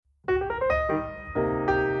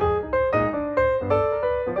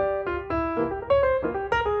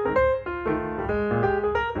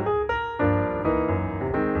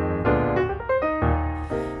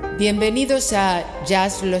Bienvenidos a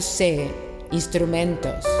Jazz Lo Sé,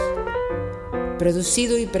 Instrumentos,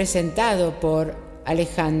 producido y presentado por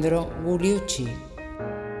Alejandro Gugliucci.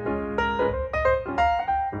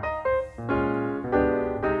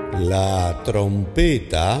 La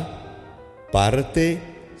trompeta, parte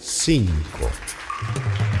 5.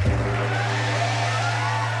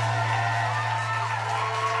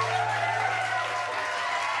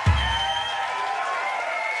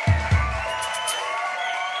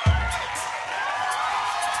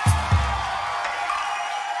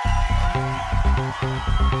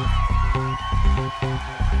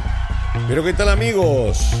 Pero ¿qué tal,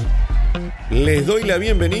 amigos? Les doy la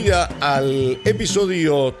bienvenida al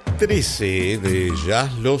episodio 13 de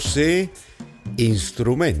Jazz Lo Sé,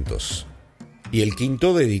 Instrumentos, y el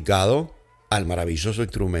quinto dedicado al maravilloso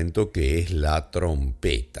instrumento que es la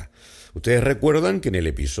trompeta. Ustedes recuerdan que en el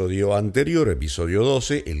episodio anterior, episodio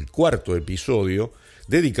 12, el cuarto episodio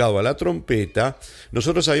dedicado a la trompeta,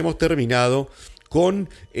 nosotros habíamos terminado con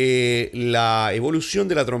la evolución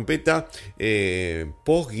de la trompeta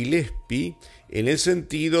post-Gillespie en el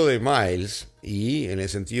sentido de Miles y en el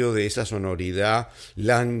sentido de esa sonoridad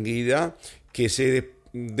lánguida que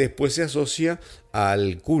después se asocia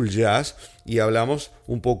al cool jazz, y hablamos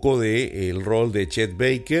un poco del rol de Chet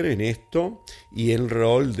Baker en esto y el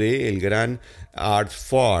rol del gran Art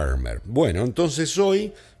Farmer. Bueno, entonces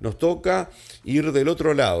hoy nos toca ir del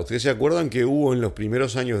otro lado. Ustedes se acuerdan que hubo en los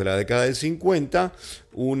primeros años de la década del 50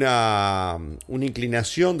 una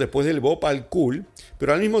inclinación después del bop al cool,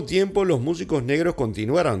 pero al mismo tiempo los músicos negros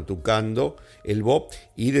continuaron tocando el bop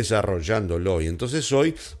y desarrollándolo. Y entonces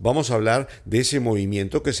hoy vamos a hablar de ese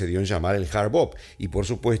movimiento que se dio en llamar el hard bop, y por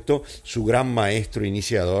supuesto su gran maestro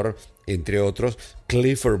iniciador, entre otros,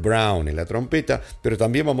 Clifford Brown en la trompeta, pero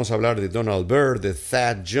también vamos a hablar de Donald Byrd, de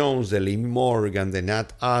Thad Jones, de Lee Morgan, de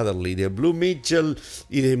Nat Adderley, de Blue Mitchell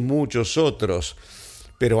y de muchos otros.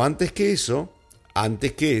 Pero antes que eso,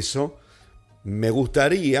 me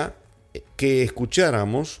gustaría que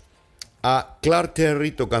escucháramos a Clark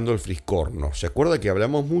Terry tocando el fliscorno. ¿Se acuerda que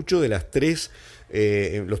hablamos mucho de los tres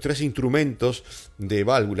instrumentos de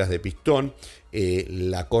válvulas de pistón,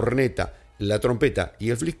 la corneta, la trompeta y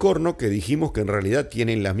el fliscorno, que dijimos que en realidad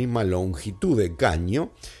tienen la misma longitud de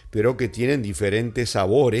caño, pero que tienen diferentes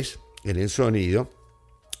sabores en el sonido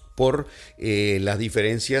por las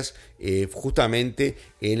diferencias justamente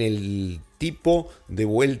en el tipo de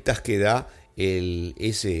vueltas que da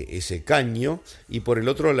ese caño, y por el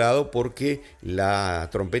otro lado porque la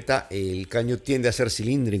trompeta, el caño tiende a ser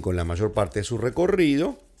cilíndrico en la mayor parte de su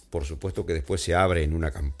recorrido, por supuesto que después se abre en una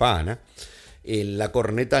campana. La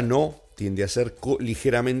corneta no, tiende a ser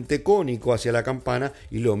ligeramente cónico hacia la campana,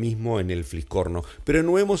 y lo mismo en el fliscorno. Pero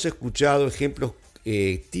no hemos escuchado ejemplos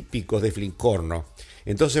típicos de fliscorno.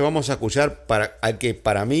 Entonces vamos a escuchar al que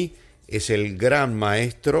para mí es el gran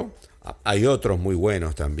maestro. Hay otros muy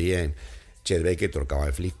buenos también. Chet Baker tocaba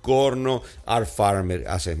el fliscorno, Art Farmer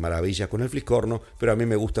hace maravillas con el fliscorno, pero a mí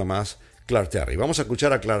me gusta más Clark Terry. Vamos a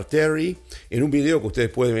escuchar a Clark Terry en un video que ustedes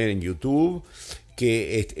pueden ver en YouTube,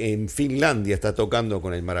 que en Finlandia está tocando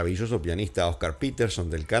con el maravilloso pianista Oscar Peterson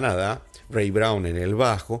del Canadá, Ray Brown en el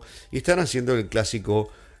bajo, y están haciendo el clásico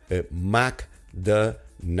Mac the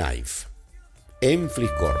Knife en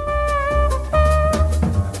fliscorno.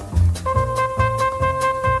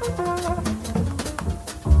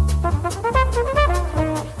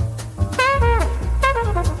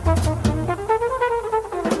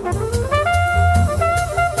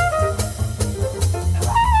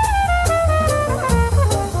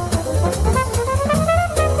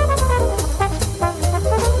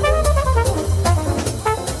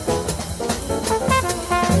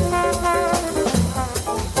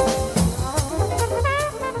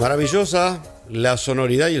 Maravillosa la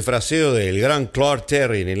sonoridad y el fraseo del gran Clark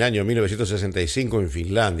Terry en el año 1965 en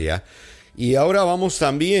Finlandia. Y ahora vamos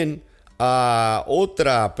también a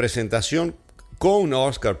otra presentación con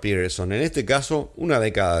Oscar Peterson, en este caso una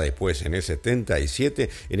década después, en el 77,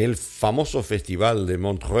 en el famoso festival de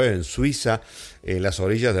Montreux en Suiza, en las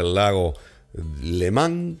orillas del lago Le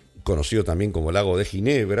Mans, conocido también como lago de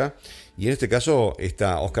Ginebra. Y en este caso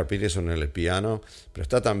está Oscar Peterson en el piano, pero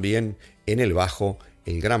está también en el bajo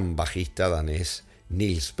el gran bajista danés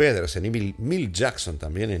Niels Pedersen, y Milt Jackson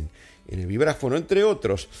también en el vibráfono, entre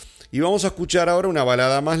otros. Y vamos a escuchar ahora una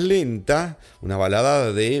balada más lenta, una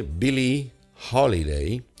balada de Billie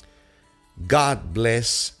Holiday, God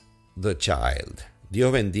Bless the Child.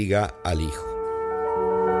 Dios bendiga al hijo.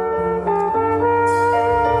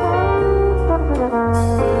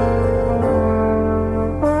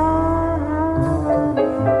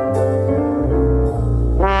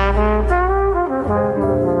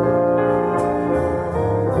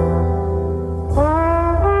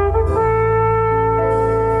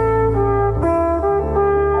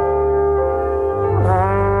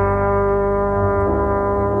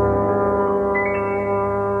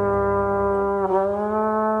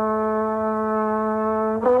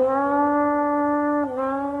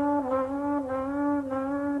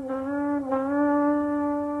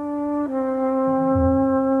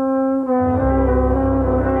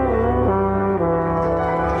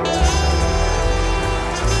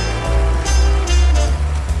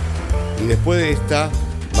 después de esta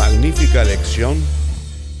magnífica lección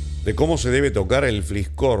de cómo se debe tocar el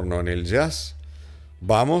fliscorno en el jazz,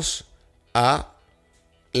 vamos a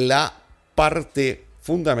la parte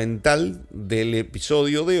fundamental del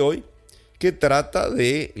episodio de hoy, que trata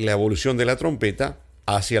de la evolución de la trompeta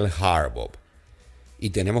hacia el hard bop. Y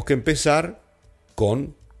tenemos que empezar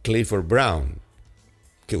con Clifford Brown,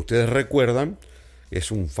 que ustedes recuerdan, es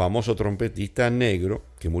un famoso trompetista negro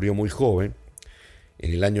que murió muy joven,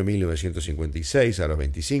 en el año 1956, a los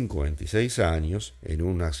 25 o 26 años, en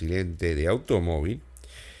un accidente de automóvil,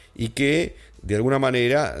 y que de alguna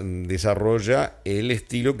manera desarrolla el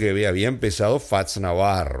estilo que había empezado Fats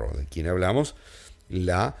Navarro, de quien hablamos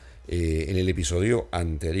en el episodio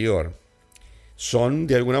anterior. Son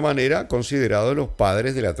de alguna manera considerados los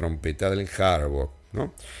padres de la trompeta del hard bop,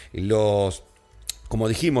 ¿no? Como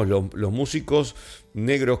dijimos, los músicos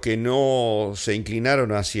negros que no se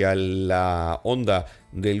inclinaron hacia la onda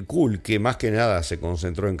del cool, que más que nada se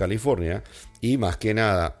concentró en California y más que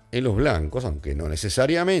nada en los blancos, aunque no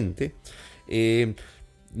necesariamente,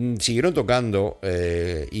 siguieron tocando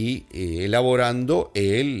y elaborando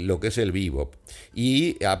lo que es el bebop.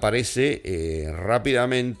 Y aparece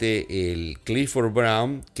rápidamente el Clifford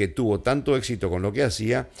Brown, que tuvo tanto éxito con lo que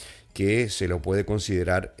hacía, que se lo puede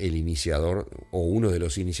considerar el iniciador o uno de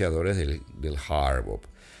los iniciadores del hard bop.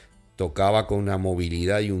 Tocaba con una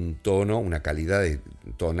movilidad y un tono, una calidad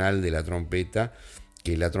tonal de la trompeta,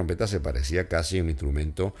 que la trompeta se parecía casi a un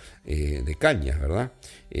instrumento de cañas, ¿verdad?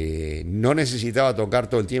 No necesitaba tocar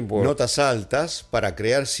todo el tiempo notas altas para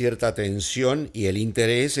crear cierta tensión y el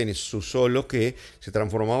interés en sus solos, que se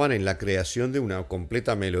transformaban en la creación de una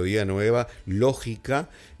completa melodía nueva, lógica,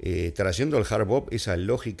 trayendo al hard bop esa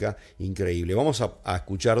lógica increíble. Vamos a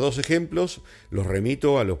escuchar dos ejemplos, los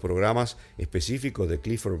remito a los programas específicos de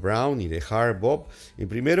Clifford Brown y de hard bop. El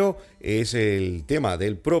primero es el tema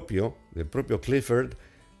del propio Clifford,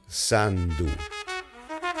 Sandu.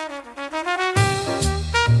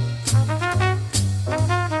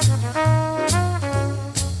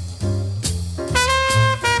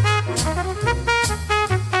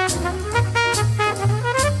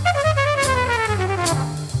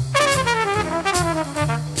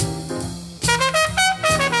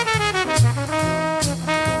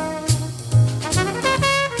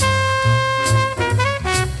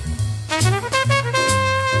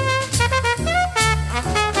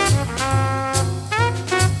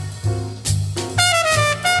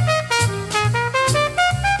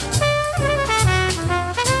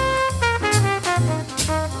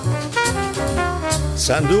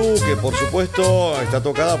 Sandu, que por supuesto está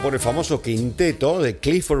tocada por el famoso quinteto de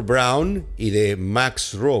Clifford Brown y de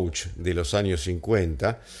Max Roach de los años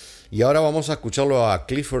 50. Y ahora vamos a escucharlo a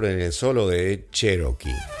Clifford en el solo de Cherokee.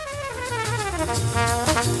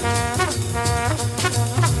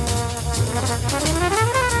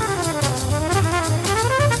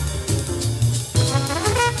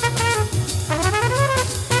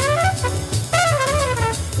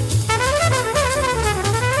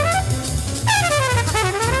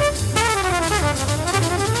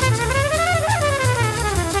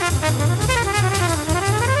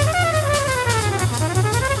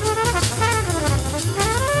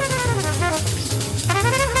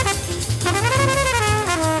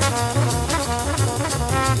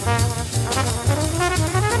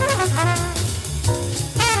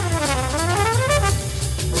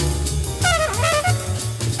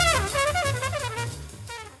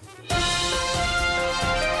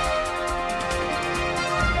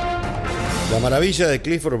 La maravilla de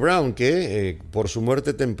Clifford Brown, que por su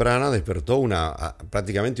muerte temprana despertó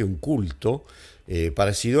prácticamente un culto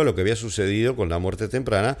parecido a lo que había sucedido con la muerte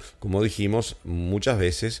temprana, como dijimos muchas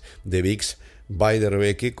veces, de Bix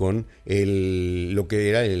Beiderbecke con lo que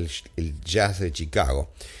era el jazz de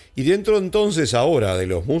Chicago. Y dentro entonces ahora de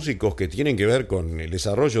los músicos que tienen que ver con el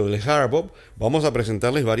desarrollo del hard bop, vamos a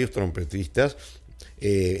presentarles varios trompetistas,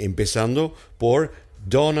 empezando por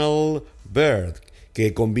Donald Byrd,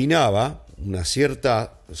 que combinaba una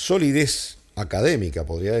cierta solidez académica,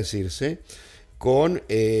 podría decirse, con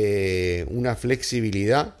una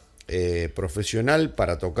flexibilidad profesional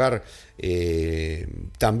para tocar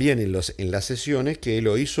también en las sesiones, que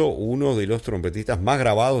lo hizo uno de los trompetistas más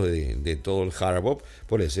grabados de todo el hard bop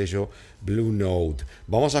por el sello Blue Note.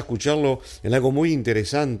 Vamos a escucharlo en algo muy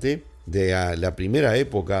interesante de la primera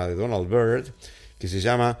época de Donald Byrd, que se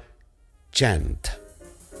llama Chant,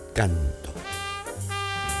 canto.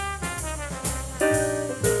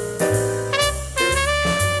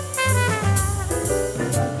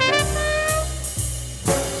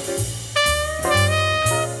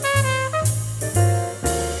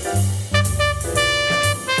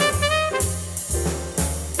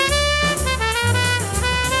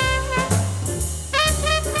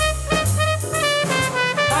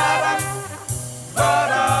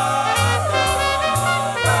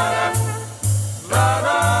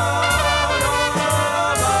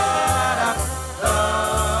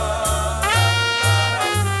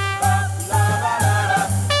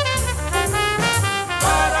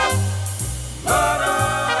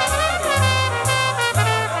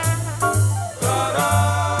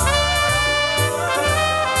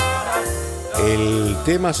 El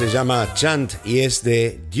tema se llama Chant y es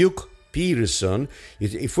de Duke Pearson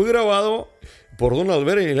y fue grabado por Donald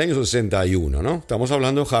Byrd en el año 61, ¿no? Estamos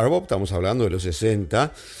hablando de hard bop, estamos hablando de los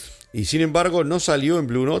 60, y sin embargo no salió en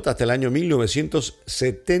Blue Note hasta el año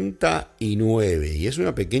 1979 y es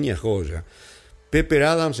una pequeña joya. Pepper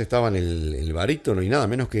Adams estaba en el barítono y nada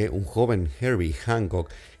menos que un joven Herbie Hancock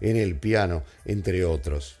en el piano, entre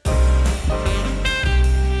otros.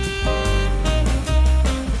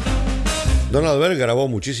 Donald Byrd grabó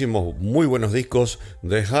muchísimos muy buenos discos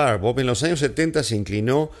de hard bop. En los años 70 se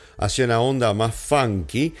inclinó hacia una onda más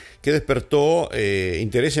funky que despertó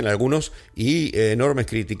interés en algunos y enormes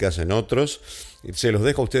críticas en otros. Se los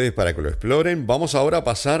dejo a ustedes para que lo exploren. Vamos ahora a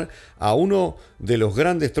pasar a uno de los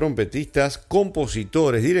grandes trompetistas,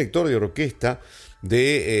 compositores, director de orquesta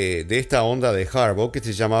de esta onda de hard bop, que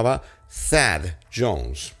se llamaba Thad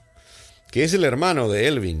Jones, que es el hermano de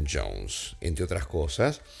Elvin Jones, entre otras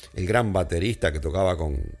cosas, el gran baterista que tocaba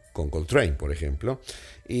con Coltrane, por ejemplo,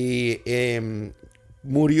 y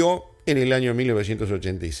murió en el año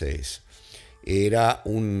 1986. Era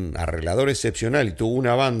un arreglador excepcional y tuvo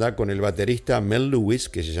una banda con el baterista Mel Lewis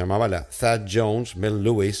que se llamaba la Thad Jones Mel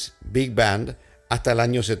Lewis Big Band hasta el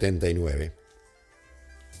año 79.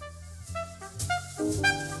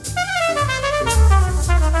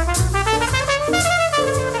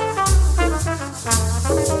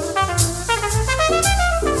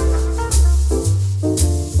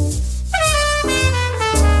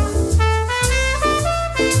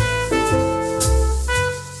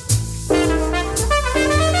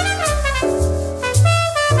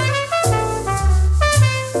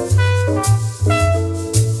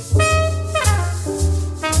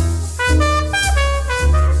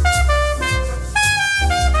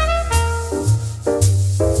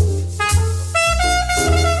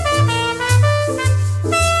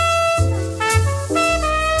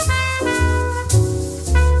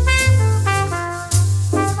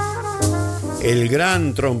 El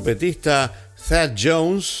gran trompetista Thad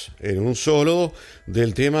Jones en un solo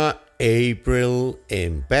del tema April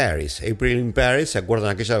in Paris. April in Paris, ¿se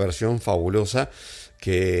acuerdan aquella versión fabulosa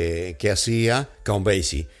que hacía Count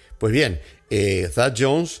Basie? Pues bien, Thad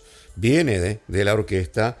Jones viene de la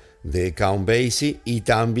orquesta de Count Basie y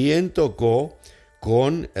también tocó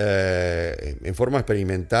en forma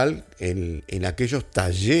experimental en aquellos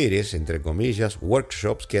talleres, entre comillas,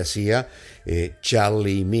 workshops que hacía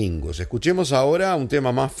Charlie Mingus. Escuchemos ahora un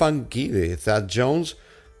tema más funky de Thad Jones,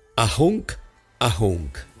 A Hunk, A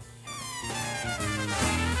Hunk.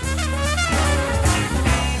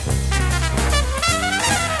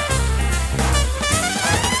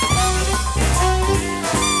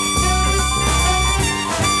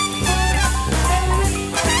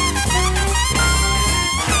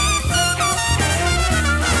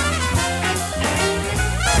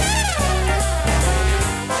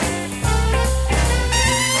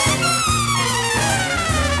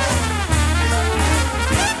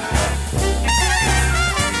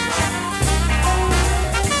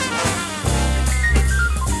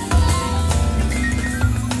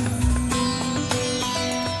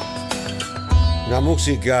 Una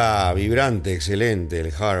música vibrante, excelente,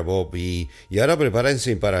 el hard bop. Y ahora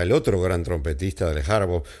prepárense para el otro gran trompetista del hard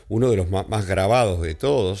bop, uno de los más grabados de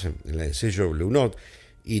todos, en el sello Blue Note,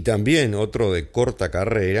 y también otro de corta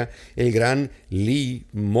carrera, el gran Lee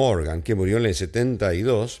Morgan, que murió en el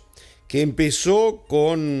 72, que empezó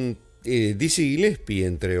con Dizzy Gillespie,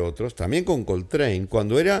 entre otros, también con Coltrane,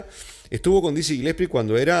 estuvo con Dizzy Gillespie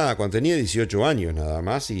cuando tenía 18 años nada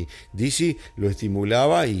más, y Dizzy lo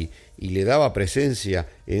estimulaba y le daba presencia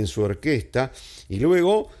en su orquesta, y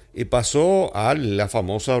luego pasó a la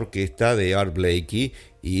famosa orquesta de Art Blakey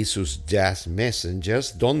y sus Jazz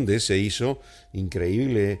Messengers, donde se hizo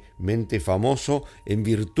increíblemente famoso en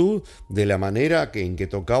virtud de la manera en que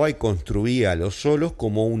tocaba y construía los solos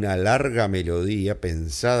como una larga melodía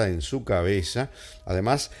pensada en su cabeza.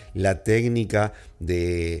 Además, la técnica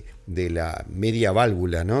de la media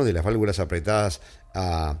válvula, ¿no? De las válvulas apretadas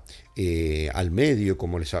al medio,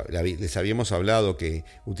 como les habíamos hablado que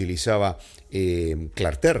utilizaba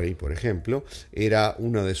Clark Terry, por ejemplo, era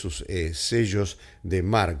uno de sus sellos de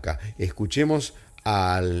marca. Escuchemos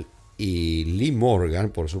al Lee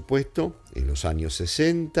Morgan, por supuesto, en los años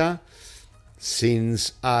 60,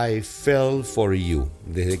 Since I Fell for You,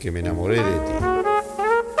 desde que me enamoré de ti.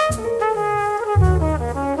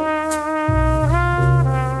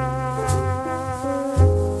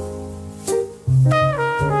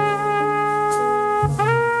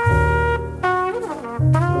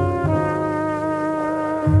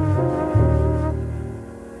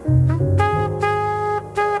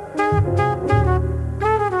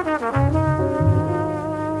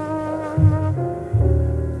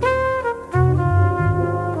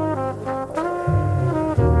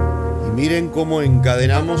 cómo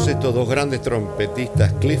encadenamos estos dos grandes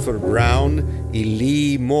trompetistas, Clifford Brown y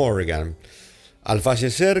Lee Morgan. Al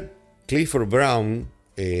fallecer Clifford Brown,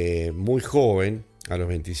 muy joven, a los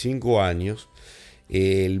 25 años,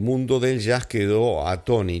 el mundo del jazz quedó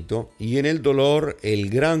atónito, y en el dolor el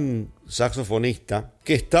gran saxofonista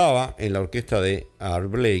que estaba en la orquesta de Art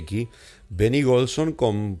Blakey, Benny Golson,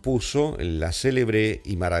 compuso la célebre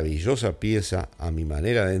y maravillosa pieza, a mi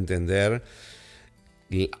manera de entender,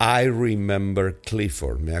 I Remember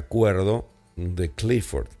Clifford, me acuerdo de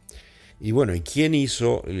Clifford. Y bueno, ¿y quién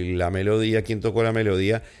hizo la melodía? ¿Quién tocó la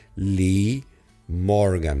melodía? Lee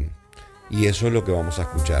Morgan. Y eso es lo que vamos a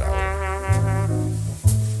escuchar ahora.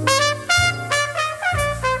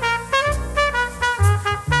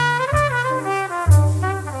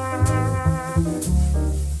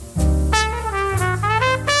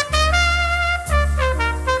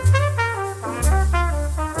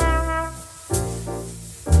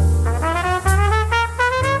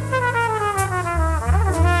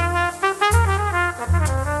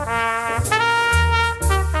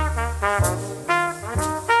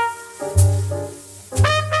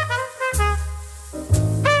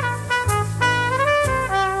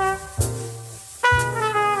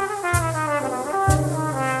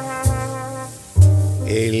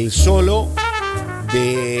 El solo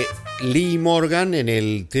de Lee Morgan en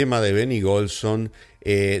el tema de Benny Golson,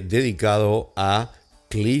 dedicado a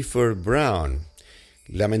Clifford Brown.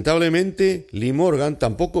 Lamentablemente, Lee Morgan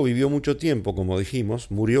tampoco vivió mucho tiempo, como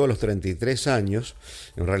dijimos, murió a los 33 años.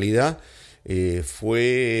 En realidad,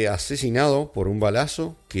 fue asesinado por un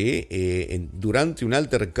balazo que durante un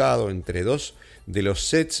altercado entre dos de los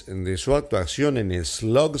sets de su actuación en el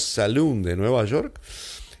Slug Saloon de Nueva York,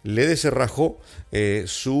 le descerrajó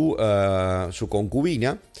su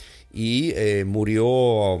concubina y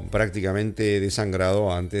murió prácticamente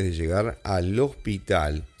desangrado antes de llegar al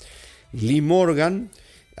hospital. Lee Morgan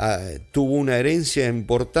tuvo una herencia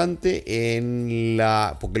importante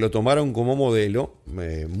porque lo tomaron como modelo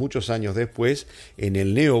muchos años después en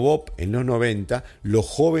el neobop en los 90, los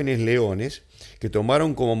Jóvenes Leones, que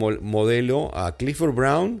tomaron como modelo a Clifford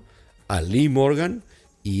Brown, a Lee Morgan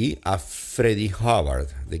y a Freddie Hubbard,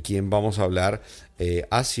 de quien vamos a hablar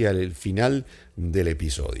hacia el final del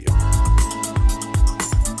episodio.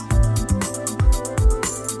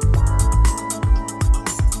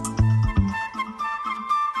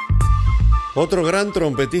 Otro gran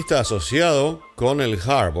trompetista asociado con el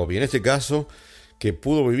hard bop, y en este caso que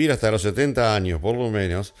pudo vivir hasta los 70 años por lo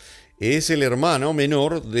menos, es el hermano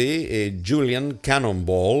menor de Julian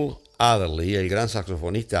Cannonball Adderley, el gran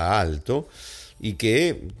saxofonista alto, y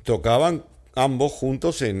que tocaban ambos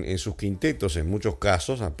juntos en sus quintetos en muchos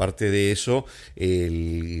casos. Aparte de eso,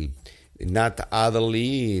 Nat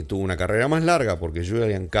Adderley tuvo una carrera más larga porque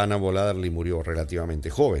Julian Cannonball Adderley murió relativamente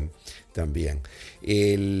joven también.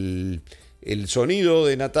 El sonido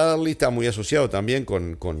de Nat Adderley está muy asociado también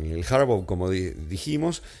con el hard bop, como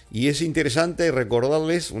dijimos, y es interesante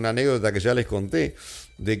recordarles una anécdota que ya les conté,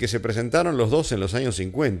 de que se presentaron los dos en los años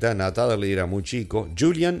 50. Nat Adderley era muy chico,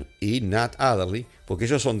 Julian y Nat Adderley, porque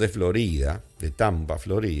ellos son de Florida, de Tampa,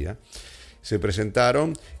 Florida. Se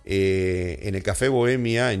presentaron en el Café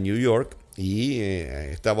Bohemia en New York, y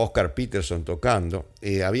estaba Oscar Peterson tocando.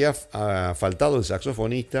 Había faltado el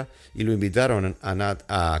saxofonista y lo invitaron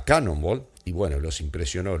a Cannonball, y bueno, los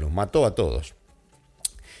impresionó, los mató a todos.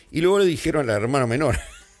 Y luego le dijeron al hermano menor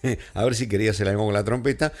a ver si quería hacer algo con la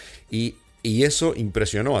trompeta, y eso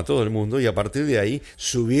impresionó a todo el mundo, y a partir de ahí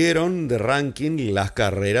subieron de ranking las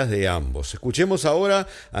carreras de ambos. Escuchemos ahora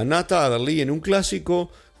a Nat Adderley en un clásico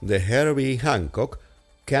de Herbie Hancock,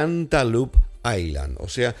 Cantaloupe Island, o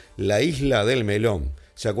sea, la isla del melón.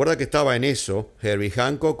 ¿Se acuerda que estaba en eso Herbie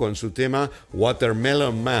Hancock con su tema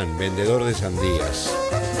Watermelon Man, vendedor de sandías?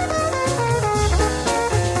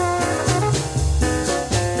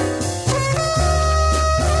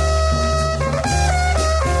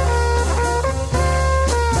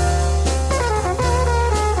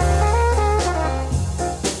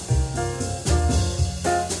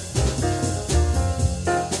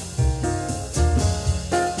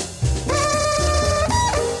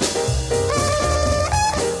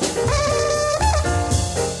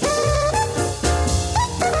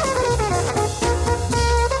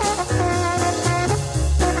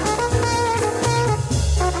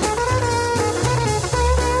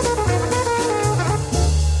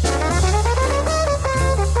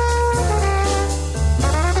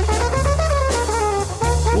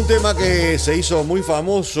 Tema que se hizo muy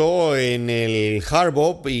famoso en el hard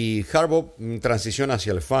bop, y hard bop transición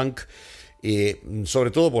hacia el funk,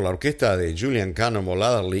 sobre todo por la orquesta de Julian Cannonball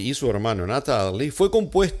Adderley y su hermano Nat Adderley. Fue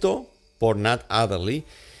compuesto por Nat Adderley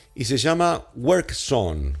y se llama Work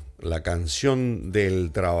Song, la canción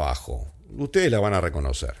del trabajo. Ustedes la van a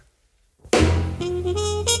reconocer.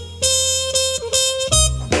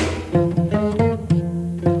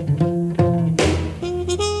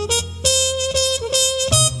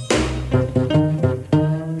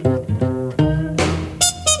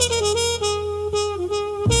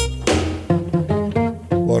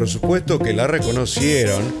 Por supuesto que la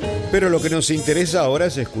reconocieron, pero lo que nos interesa ahora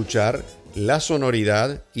es escuchar la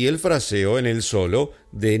sonoridad y el fraseo en el solo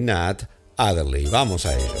de Nat Adderley. Vamos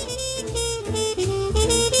a ello.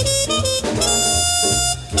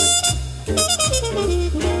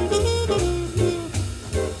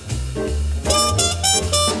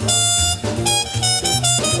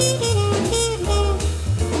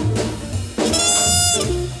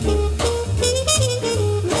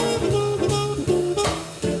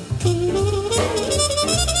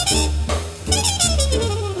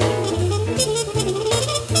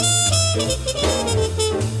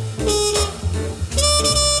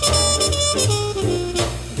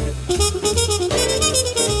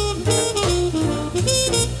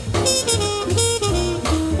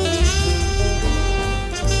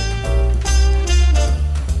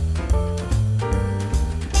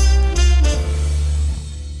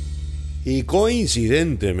 Y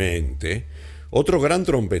coincidentemente, otro gran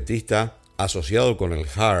trompetista asociado con el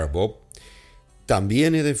hard bop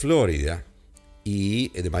también es de Florida y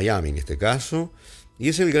de Miami en este caso, y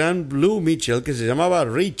es el gran Blue Mitchell, que se llamaba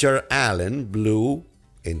Richard Allen Blue,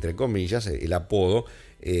 entre comillas, el apodo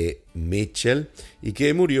Mitchell, y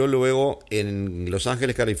que murió luego en Los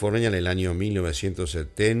Ángeles, California, en el año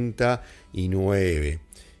 1979.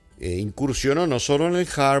 Incursionó no solo en el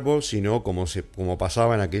hard bop, sino como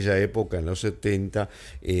pasaba en aquella época, en los 70,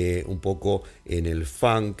 un poco en el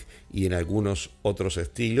funk y en algunos otros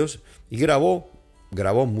estilos, y grabó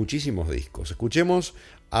muchísimos discos. Escuchemos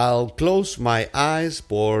I'll Close My Eyes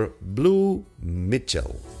por Blue Mitchell.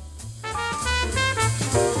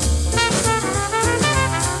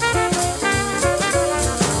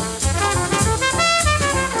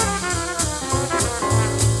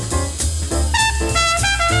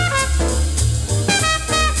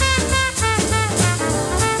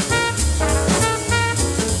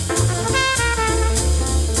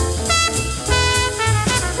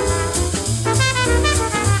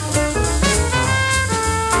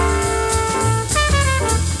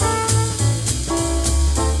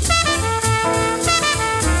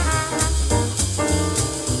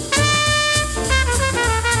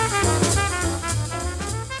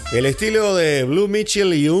 El estilo de Blue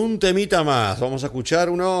Mitchell y un temita más. Vamos a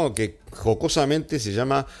escuchar uno que jocosamente se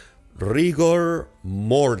llama Rigor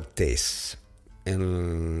Mortis,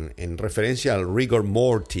 en referencia al rigor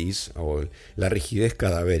mortis, o la rigidez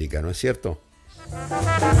cadavérica, ¿no es cierto?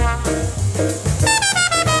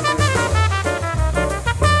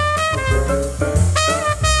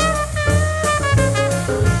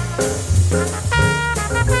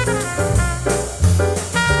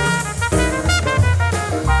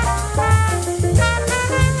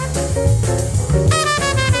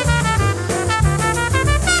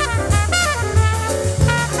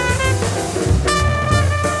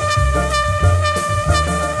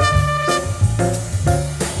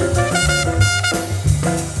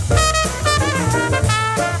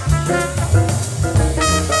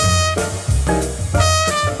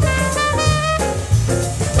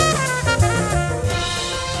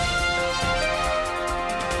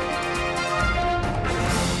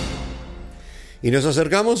 Y nos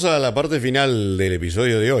acercamos a la parte final del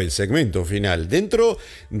episodio de hoy, el segmento final. Dentro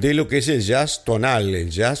de lo que es el jazz tonal, el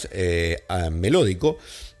jazz melódico,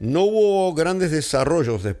 no hubo grandes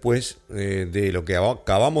desarrollos después de lo que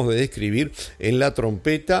acabamos de describir en la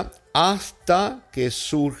trompeta, hasta que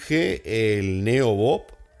surge el neobop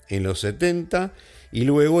en los 70 y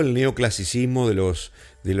luego el neoclasicismo de los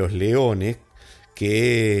leones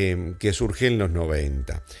que surge en los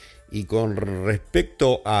 90. Y con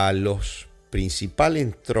respecto a los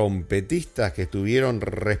principales trompetistas que tuvieron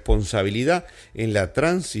responsabilidad en la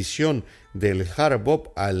transición del hard bop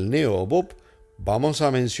al neo bop, vamos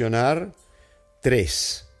a mencionar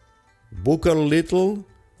tres: Booker Little,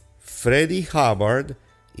 Freddie Hubbard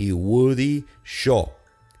y Woody Shaw.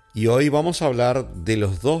 Y hoy vamos a hablar de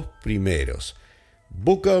los dos primeros,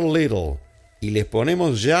 Booker Little, y les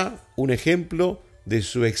ponemos ya un ejemplo de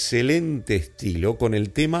su excelente estilo con el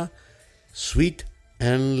tema Sweet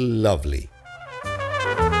and Lovely.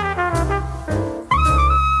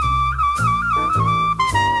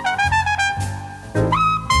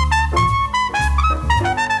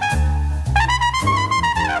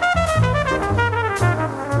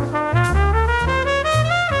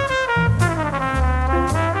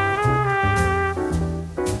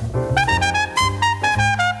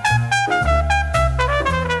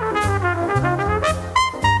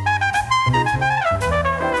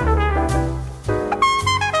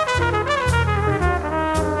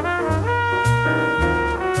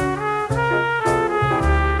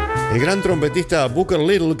 gran trompetista Booker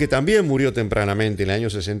Little, que también murió tempranamente en el año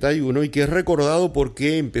 61 y que es recordado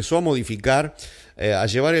porque empezó a modificar, a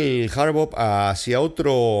llevar el hard bop hacia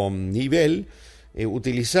otro nivel,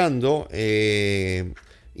 utilizando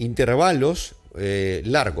intervalos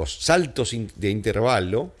largos, saltos de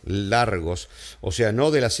intervalo largos, o sea,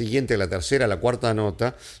 no de la siguiente a la tercera a la cuarta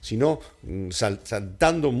nota, sino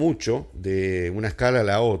saltando mucho de una escala a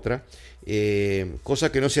la otra,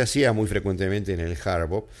 cosa que no se hacía muy frecuentemente en el hard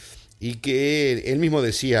bop, y que él mismo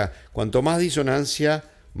decía, cuanto más disonancia,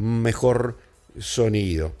 mejor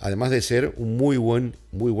sonido, además de ser un muy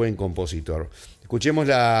buen compositor. Escuchemos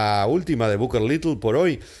la última de Booker Little por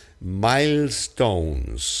hoy,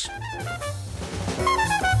 Milestones.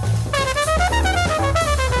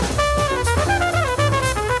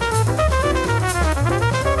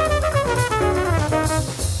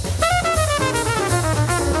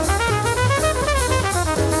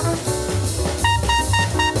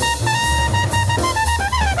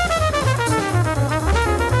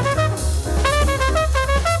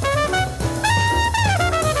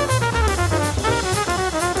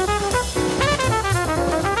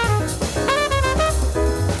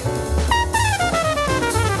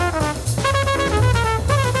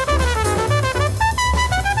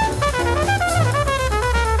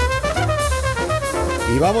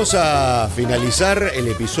 Y vamos a finalizar el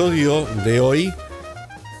episodio de hoy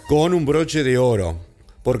con un broche de oro,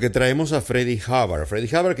 porque traemos a Freddie Hubbard. Freddie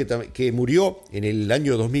Hubbard que murió en el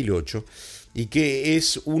año 2008 y que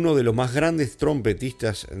es uno de los más grandes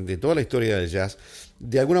trompetistas de toda la historia del jazz,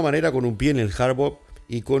 de alguna manera con un pie en el hard bop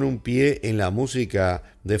y con un pie en la música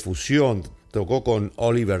de fusión. Tocó con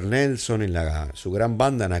Oliver Nelson en su gran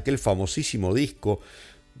banda en aquel famosísimo disco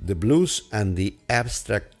The Blues and the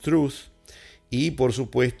Abstract Truth, y por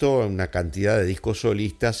supuesto una cantidad de discos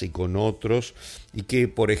solistas y con otros, y que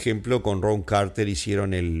por ejemplo con Ron Carter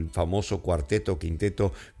hicieron el famoso cuarteto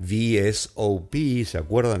quinteto VSOP, ¿se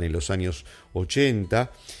acuerdan? En los años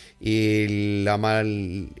 80. El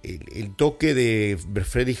toque de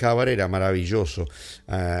Freddie Hubbard era maravilloso,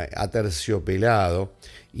 aterciopelado,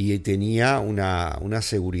 y tenía una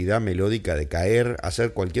seguridad melódica de caer,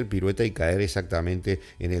 hacer cualquier pirueta y caer exactamente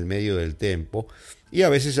en el medio del tempo, y a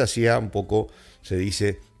veces hacía un poco, se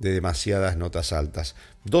dice, de demasiadas notas altas.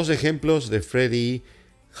 Dos ejemplos de Freddie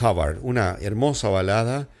Hubbard, una hermosa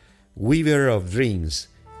balada, Weaver of Dreams,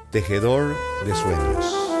 tejedor de sueños.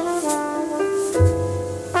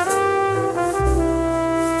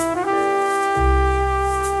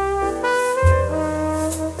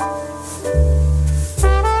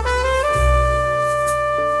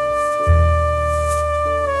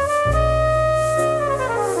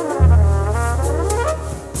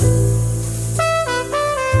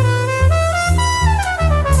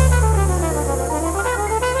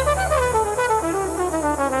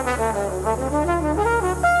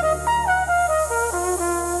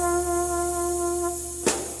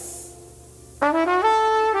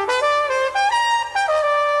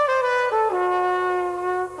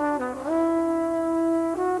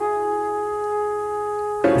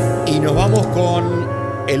 Y nos vamos con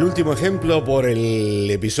el último ejemplo por el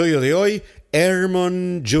episodio de hoy,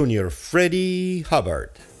 Ehrman Jr., Freddie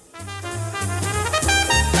Hubbard.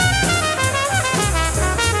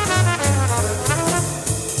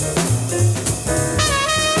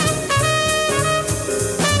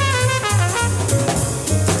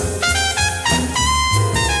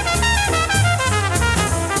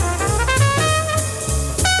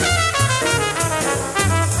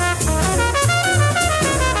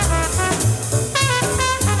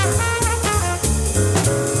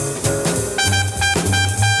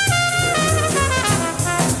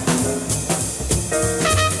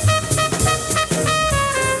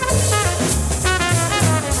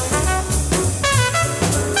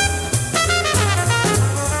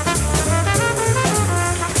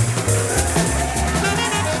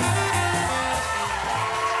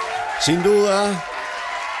 Sin duda,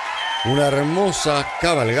 una hermosa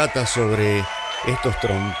cabalgata sobre estos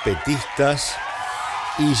trompetistas,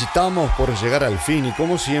 y estamos por llegar al fin, y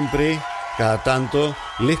como siempre, cada tanto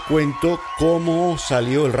les cuento cómo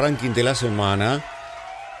salió el ranking de la semana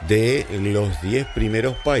de los 10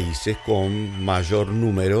 primeros países con mayor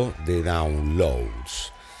número de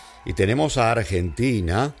downloads. Y tenemos a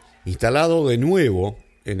Argentina instalado de nuevo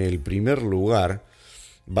en el primer lugar,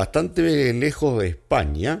 bastante lejos de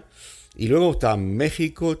España. Y luego están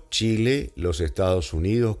México, Chile, los Estados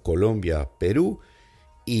Unidos, Colombia, Perú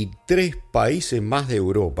y 3 países más de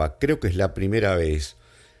Europa. Creo que es la primera vez.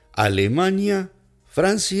 Alemania,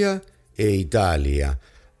 Francia e Italia.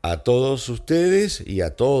 a todos ustedes y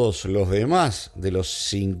a todos los demás de los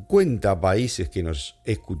 50 países que nos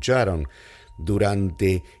escucharon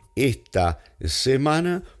durante esta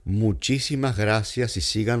semana, muchísimas gracias y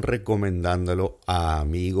sigan recomendándolo a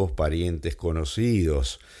amigos, parientes,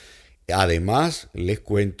 conocidos. Además, les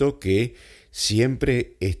cuento que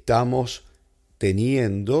siempre estamos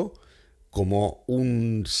teniendo como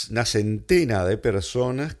una centena de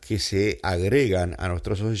personas que se agregan a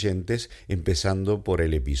nuestros oyentes, empezando por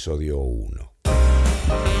el episodio 1.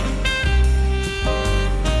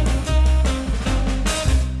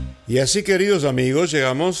 Y así, queridos amigos,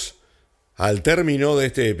 llegamos al término de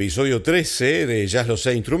este episodio 13 de Jazz Lo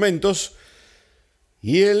Sé Instrumentos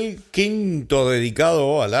y el quinto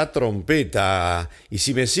dedicado a la trompeta. Y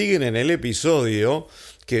si me siguen en el episodio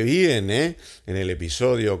que viene, en el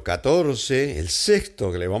episodio 14, el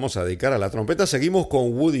sexto que le vamos a dedicar a la trompeta, seguimos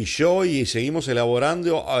con Woody Shaw y seguimos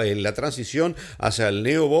elaborando la transición hacia el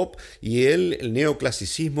neobop y el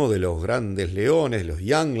neoclasicismo de los grandes leones, los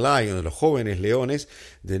Young Lions, los jóvenes leones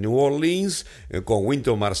de New Orleans, con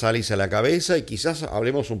Wynton Marsalis a la cabeza, y quizás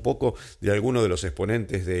hablemos un poco de algunos de los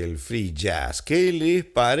exponentes del free jazz. ¿Qué les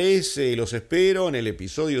parece? Los espero en el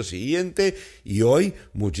episodio siguiente y hoy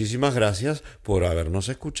muchísimas gracias por habernos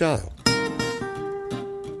escuchado.